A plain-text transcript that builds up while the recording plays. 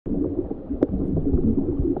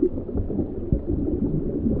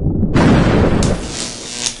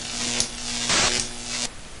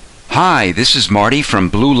Hi, this is Marty from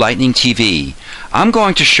Blue Lightning TV. I'm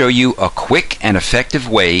going to show you a quick and effective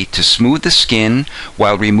way to smooth the skin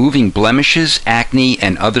while removing blemishes, acne,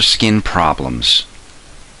 and other skin problems.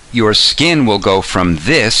 Your skin will go from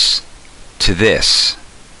this to this.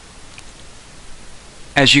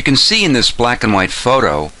 As you can see in this black and white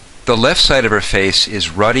photo, the left side of her face is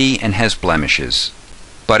ruddy and has blemishes.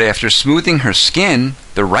 But after smoothing her skin,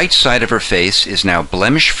 the right side of her face is now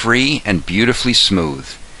blemish-free and beautifully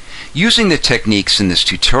smooth. Using the techniques in this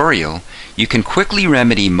tutorial, you can quickly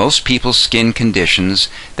remedy most people's skin conditions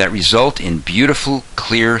that result in beautiful,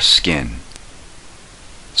 clear skin.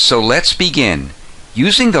 So let's begin.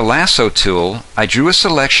 Using the lasso tool, I drew a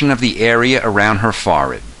selection of the area around her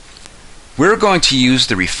forehead. We're going to use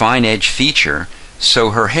the refine edge feature,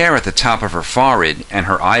 so her hair at the top of her forehead and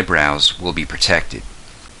her eyebrows will be protected.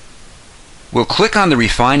 We'll click on the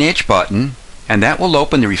refine edge button, and that will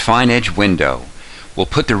open the refine edge window. We'll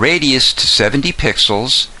put the radius to 70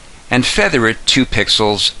 pixels and feather it 2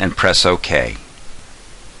 pixels and press OK.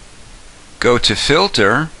 Go to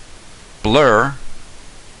Filter, Blur,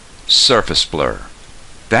 Surface Blur.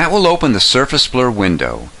 That will open the Surface Blur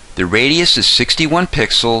window. The radius is 61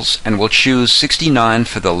 pixels and we'll choose 69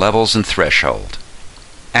 for the levels and threshold.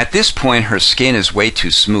 At this point her skin is way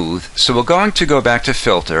too smooth, so we're going to go back to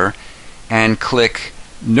Filter and click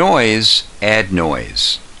Noise, Add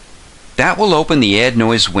Noise. That will open the Add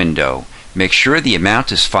Noise window. Make sure the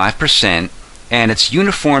amount is 5% and its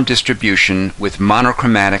uniform distribution with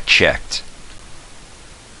monochromatic checked.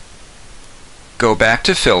 Go back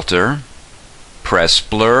to Filter, press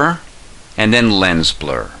Blur, and then Lens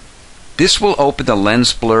Blur. This will open the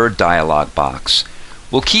Lens Blur dialog box.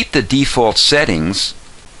 We'll keep the default settings,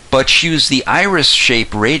 but choose the iris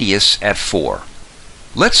shape radius at 4.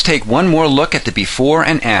 Let's take one more look at the before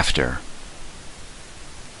and after.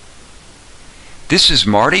 This is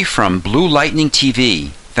Marty from Blue Lightning TV.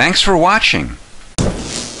 Thanks for watching.